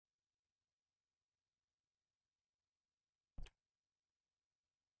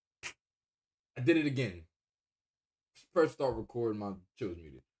did it again. First start recording, my shit was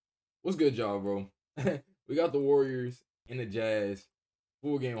muted. What's good, y'all, bro? We got the Warriors and the Jazz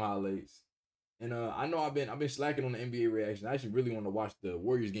full game highlights. And I know I've been slacking on the NBA reaction. I actually really want to watch the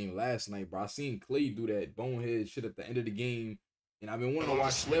Warriors game last night, bro. I seen Clay do that bonehead shit at the end of the game. And I've been wanting to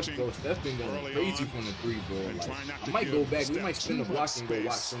watch Steph, bro. Steph been going crazy from the three, bro. Like, I might go back. We might spin the block and go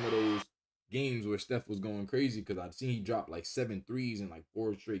watch some of those games where Steph was going crazy, because I've seen he dropped like 7 threes in like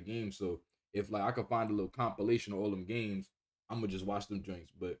 4 straight games. So if like I could find a little compilation of all them games, I'm gonna just watch them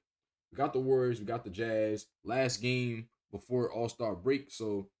joints. But we got the Warriors, we got the Jazz. Last game before All-Star break,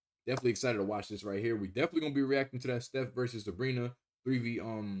 so definitely excited to watch this right here. We definitely gonna be reacting to that Steph versus Sabrina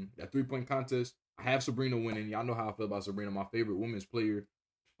 3v that 3-point contest. I have Sabrina winning. Y'all know how I feel about Sabrina, my favorite women's player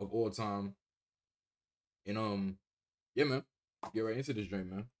of all time. And yeah, man, get right into this drink,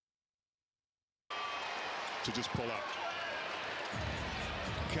 man. To just pull up.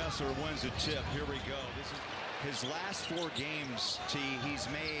 Kessler wins the tip. Here we go. This is his last 4 games, T. He's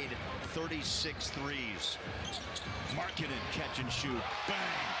made 36 threes. Markkanen catch and shoot. Bang!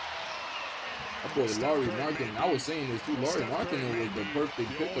 That boy Larry Markkanen, I was saying this too. Larry Markkanen was the perfect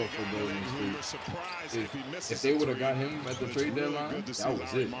pickup for Golden State. If they would have got him at the trade deadline, that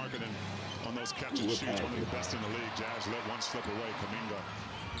was it. On those catch and shoots, one of the best in the league. Jazz let one slip away. Kaminga.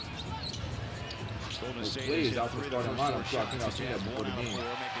 Clay is out the starting lineup, so I think I've seen that before the game. I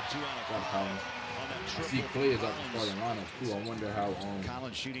see Clay is out the starting lineup too. I wonder how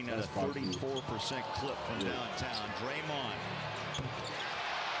Collins shooting at a 34% clip from downtown. Draymond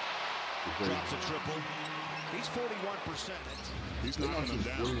drops a triple. He's 41%. He's knocking them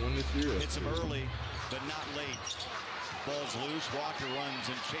down. 41 this year. Hits him early, but not late. Ball's loose. Walker runs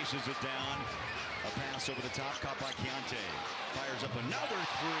and chases it down. A pass over the top, caught by Keontae. Fires up another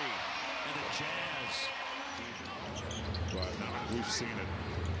 3. And the Jazz. Right now, we've seen it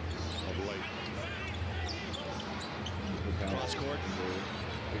of late. Cross court.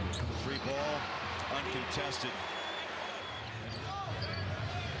 3 ball, uncontested.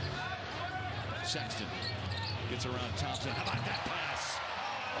 Sexton gets around Thompson. How about that pass?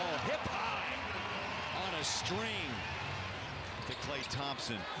 Oh, hip high on a string to Klay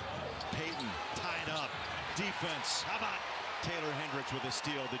Thompson. Payton tied up. Defense. How about Taylor Hendricks with a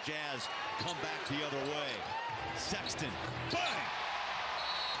steal? The Jazz come back the other way. Sexton. Bang!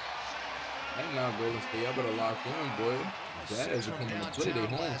 Hey now, Golden State, I better lock in, boy. Jazz are coming to play their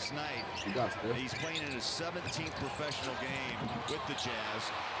home. Last night. You got Steph. He's playing in his 17th professional game with the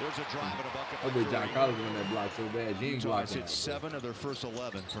Jazz. There's a drive and a bucket. I bet John Collins won that block so bad. James blocked hit 7 of their first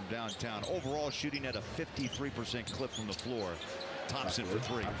 11 from downtown. Overall shooting at a 53% clip from the floor. Thompson for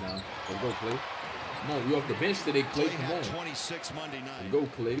 3. Let's go, Clay. Come on, you off the bench today, Clay. Come on. 26 Monday night. Let's go,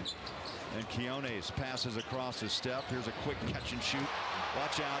 Clay. And Keone's passes across his step. Here's a quick catch and shoot.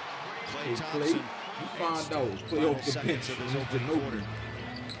 Watch out. Klay Thompson. Clay, you find out. Clay off the bench. Of his open quarter.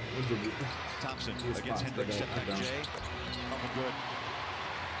 Thompson against Hendricks. Step back, Jay. Coming good.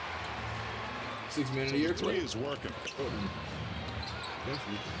 6 minutes a year. 3 is working.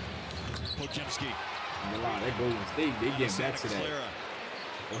 Podziemski. That Golden State, they get back to that.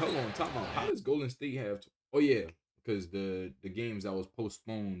 Well, hold on, talk about how does Golden State have? Oh yeah, because the games that was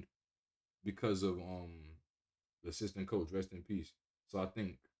postponed because of the assistant coach, rest in peace. So I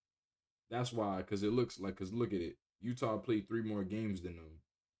think that's why, because it looks like, because look at it, Utah played 3 more games than them.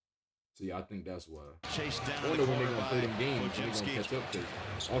 So yeah, I think that's why. Chase down. I wonder when they're gonna play them games. When they're gonna catch up,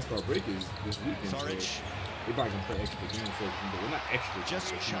 because All-Star break is this weekend. So they probably gonna play extra games, so we're not extra.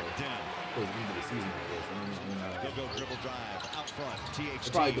 Just shut down. Towards the end of the season, I guess. They'll go dribble drive out front.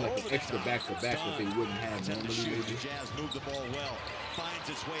 THT. They'll probably be like an extra back-to-back that they wouldn't have normally. The Jazz move the ball well. Finds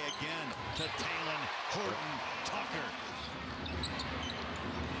its way again to Talon Horton Tucker.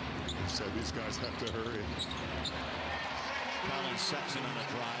 So these guys have to hurry. Colin Sexton on a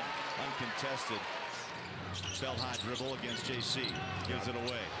drive, uncontested. Fell high dribble against JC. Gives it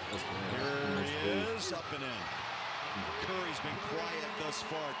away. Here he is, up and in. Curry's been quiet thus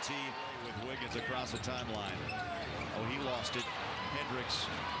far, T, with Wiggins across the timeline. Oh, he lost it. Hendricks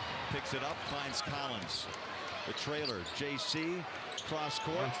picks it up, finds Collins. The trailer, JC, cross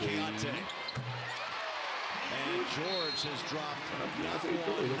court, Keontae. And George has dropped not 1,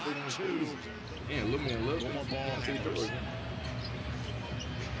 not 2. Yeah, look man, look. One more ball.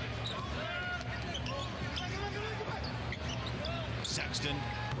 Sexton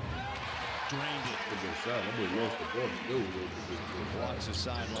drained it. Blocks the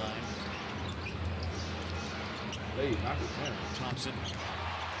sideline. Thompson.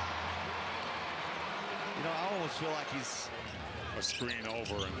 You know, I almost feel like he's a screen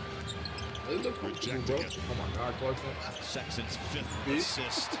over and they look rejected. Oh my God, Clarkson. Sexton's 5th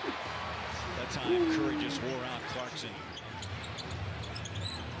assist. That time, Curry just wore out Clarkson.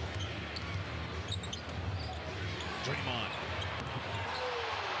 Draymond.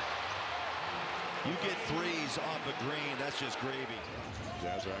 You get threes off the green, that's just gravy.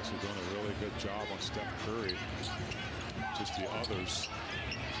 Jazz are actually doing a really good job on Steph Curry. Just the others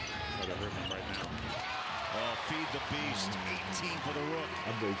that are hurting him right now. Oh, feed the beast. 18 for the Rook. I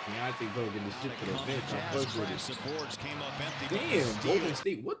bet Keontae taking the shit to the bench. I fucked with it. Some boards came up empty. Damn, Golden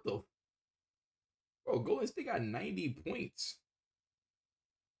State, what the? Bro, Golden State got 90 points.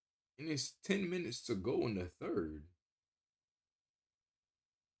 And it's 10 minutes to go in the third.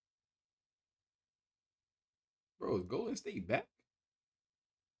 Bro, is Golden State back?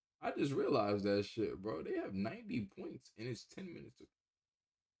 I just realized that shit, bro. They have 90 points and it's 10 minutes to go.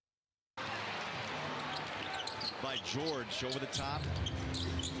 By George over the top.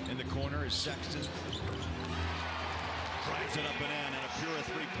 In the corner is Sexton. Drives it up and in, and a pure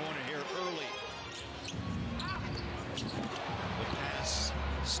three-pointer here early. The pass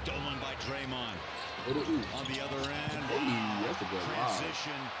stolen by Draymond. On the other end, hey, that's a good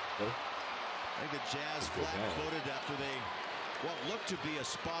transition. Wow. I think the Jazz flat-footed after they, what looked to be a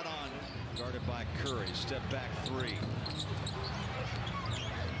spot-on. Guarded by Curry, step back three.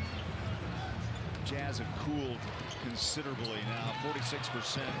 Jazz have cooled considerably now,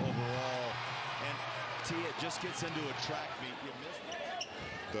 46% overall. And T, it just gets into a track meet. You missed it.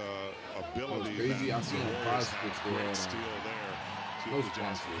 The ability. Crazy. I seen a prize switch there. Steal there. No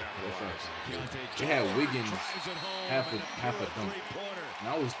sponsor. They had Wiggins half a dunk. And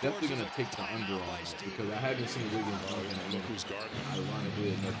I was definitely gonna take the under on that because I haven't seen Wiggins dunk in a minute. Who's guarding? Ironically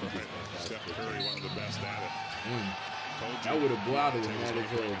enough, Steph Curry, one of the best at it. I would have blotted with mad as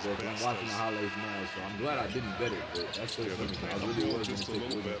hell, but I'm watching the highlights now, so I'm glad I didn't bet it. But that's so funny. I really was just a gonna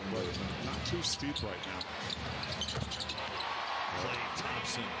little take bit, but not too steep right now. Klay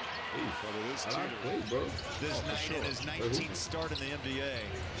Thompson. But it is I like Klay, bro. This night in his 19th start in the NBA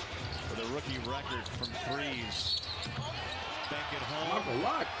with a rookie record from threes. Bank it home. I'm not gonna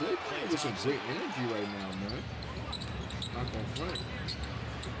lie, Klay playing with some great energy right now, man. Not gonna front.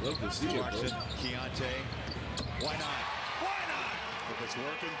 Love to see it, bro. Keontae. Why not? Why not? If it's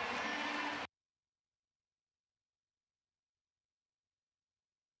working.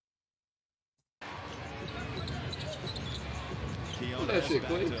 Look at that shit,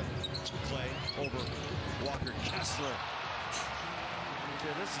 Klay. Klay over Walker Kessler.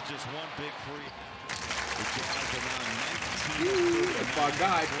 Okay, this is just one big free. The Jazz around 19. That's my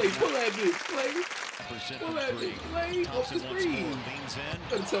guy. Klay, pull that bitch, Klay. Pull that bitch, Klay. Off the screen.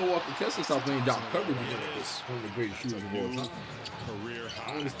 Better tell Walker Kessler stop playing drop coverage against one of the greatest shooters of all time. Career high. I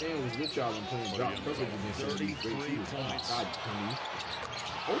don't understand what's with y'all and playing drop coverage against some of these great shooters. Oh my God, Kenny.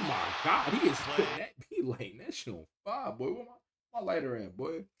 Oh my God, he is putting that. He laying that shit on fire, boy. Where my lighter at,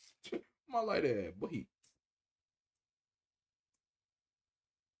 boy? Where my lighter at, boy?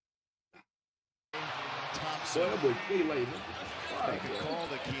 Thompson. Boy, that boy Klay like They could call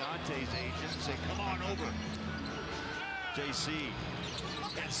the Keontae's agent and say, come on over. JC.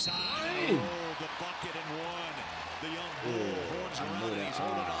 Inside. Oh, the bucket and one. The young bull horns around and he's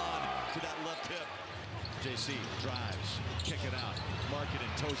holding on to that left hip. JC drives. Kick it out. Marketing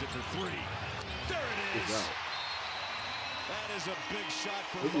toes it for three. There it is. That is a big shot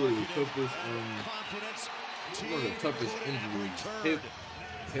for Marketing. Confidence. One of the toughest injuries. Hip.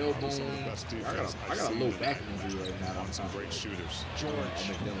 Tailbone. I got a low back injury right now. On some great shooters. George. I've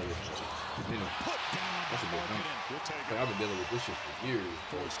been dealing with it. That's a good thing. I've been dealing with this shit for years.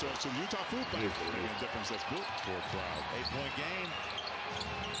 George starts to Utah food bank. Making a difference that's built for a crowd. 8-point game.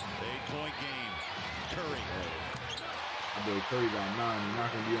 8-point game. Curry. I bet Curry got 9. He's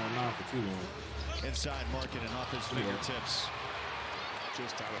not going to be on 9 for too long. Inside Marketing off his fingertips.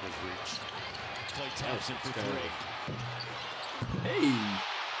 Just out of his reach. Klay Thompson for three. Hey.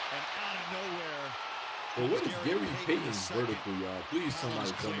 And out of nowhere. Well, what is Gary Payton's vertical, y'all? Please somebody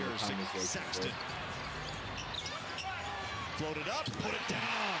tell me in the comments section. Floated up, put it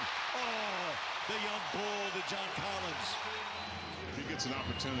down. Oh, the young bull to John Collins. If he gets an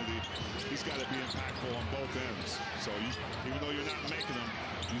opportunity, he's got to be impactful on both ends. So even though you're not making them,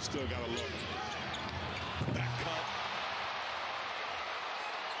 you still got to look. Back cut.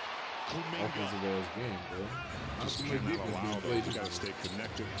 Offensive ass game, bro. Just cannot allow that. You got to stay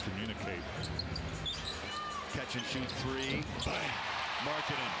connected, communicate. Catch and shoot three. Bang.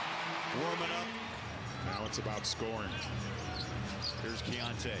 Marketing. Warming up. Now it's about scoring. Here's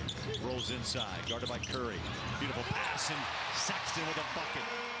Keontae. Rolls inside. Guarded by Curry. Beautiful pass and Sexton with a bucket.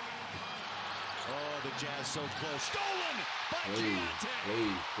 Oh, the Jazz so close. Stolen by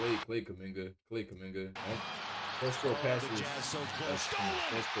Keontae. Klay Kuminga. First score passes. The Jazz so close.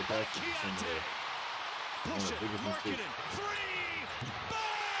 First score passes. Push it. Marketing. Three.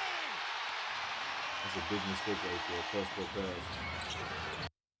 Bang! That's a big mistake right there. First score pass.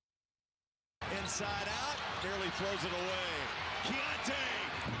 Inside out. Nearly throws it away. Keontae.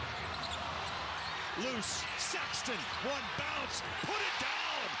 Loose. Sexton. One bounce. Put it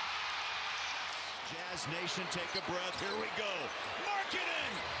down. Jazz Nation, take a breath. Here we go.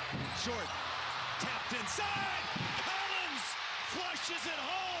 Marketing. Short. Tapped inside. Collins flushes it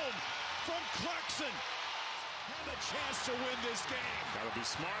home from Clarkson. Have a chance to win this game. Gotta be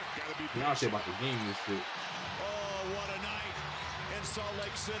smart. Gotta be patient. Keontae about to game this shit. Oh, what a night in Salt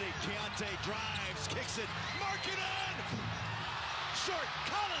Lake City. Keontae drives, kicks it. Marketing. Short.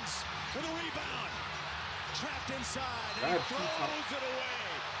 Collins with a rebound. Trapped inside, and he throws it away.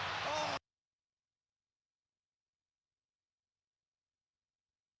 Oh.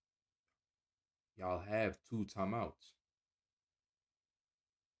 Y'all have 2 timeouts.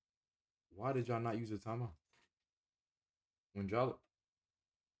 Why did y'all not use a timeout? When John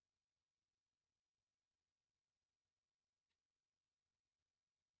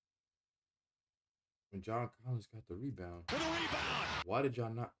Collins got the rebound, why did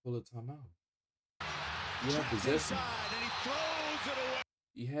y'all not pull a timeout? You had possession. And he throws it away.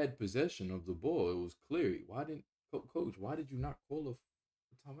 He had possession of the ball. It was clear. Why didn't Coach? Why did you not call a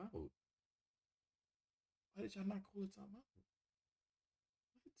timeout? Why did y'all not call a timeout?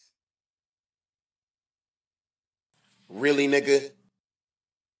 What? Really, nigga?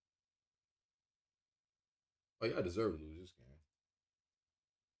 Oh, y'all deserve to lose this game.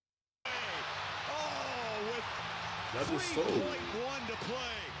 Oh, with y'all just sold. 3.1 to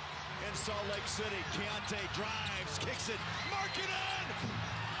play. In Salt Lake City, Keontae drives, kicks it, Markkanen!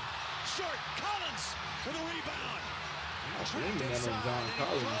 Short, Collins with a rebound. I'm not blaming that on John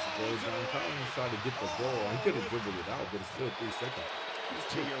Collins, bro. John Collins tried to get the ball. He could have dribbled it out, but it's still 3 seconds.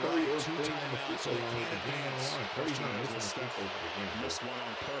 Curry was playing on the free throw line with the game on the line. Curry's not missing the free throw for the game. Missed one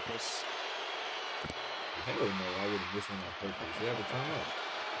on purpose. Hell no, I wouldn't miss one on purpose. They have a timeout.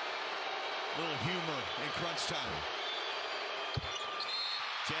 Little humor in crunch time.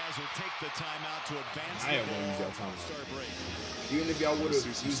 Jazz will take the timeout to advance I the ain't gonna use that ball. timeout. Even if y'all would have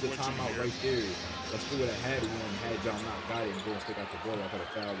used the timeout right there, that still would have had one had y'all not got it and go and stick out the ball. I could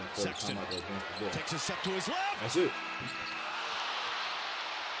have fouled and called the timeout to advance the ball. Takes a step to his left. That's it.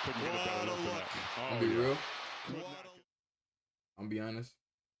 Couldn't get a better look than that. I'm be real. I'm be honest.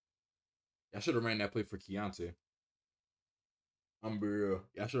 I should have ran that play for Keontae. I'm be real.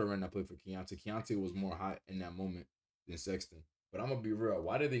 I should have ran that play for Keontae. Keontae was more hot in that moment than Sexton. But I'm gonna be real.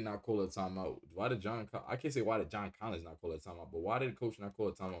 Why did they not call a timeout? Why did I can't say why did John Collins not call a timeout, but why did Coach not call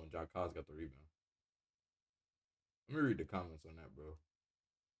a timeout when John Collins got the rebound? Let me read the comments on that,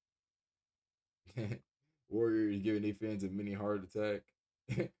 bro. Warriors giving their fans a mini heart attack.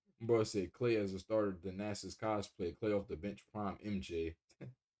 Bro said Clay as a starter, the NASA's cosplay. Clay off the bench, prime MJ.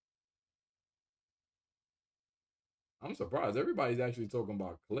 I'm surprised. Everybody's actually talking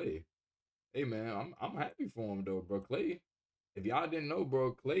about Clay. Hey man, I'm happy for him though, bro. Clay. If y'all didn't know,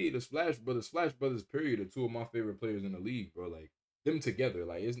 bro, Clay, the Splash Brothers, period, are 2 of my favorite players in the league, bro. Like, them together.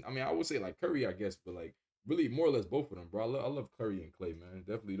 Like, I would say, like, Curry, I guess, but, like, really, more or less both of them, bro. I love Curry and Clay, man.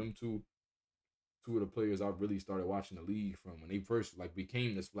 Definitely them two of the players I really started watching the league from when they first, like,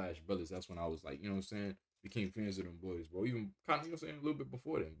 became the Splash Brothers. That's when I was, like, you know what I'm saying? Became fans of them boys, bro. Even kind of, you know what I'm saying, a little bit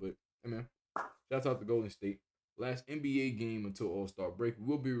before then. But, hey, man, shouts out to Golden State. Last NBA game until All-Star break.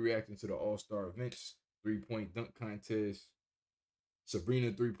 We'll be reacting to the All-Star events, 3-point dunk contest,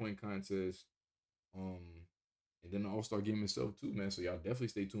 Sabrina 3-point contest, and then the All-Star game itself too, man. So y'all definitely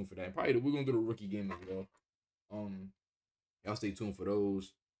stay tuned for that. And probably we're gonna do the rookie game as well. Y'all stay tuned for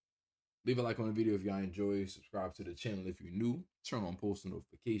those. Leave a like on the video if y'all enjoy. Subscribe to the channel if you're new. Turn on post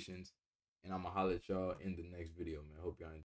notifications, and I'ma holler at y'all in the next video, man. Hope y'all enjoy.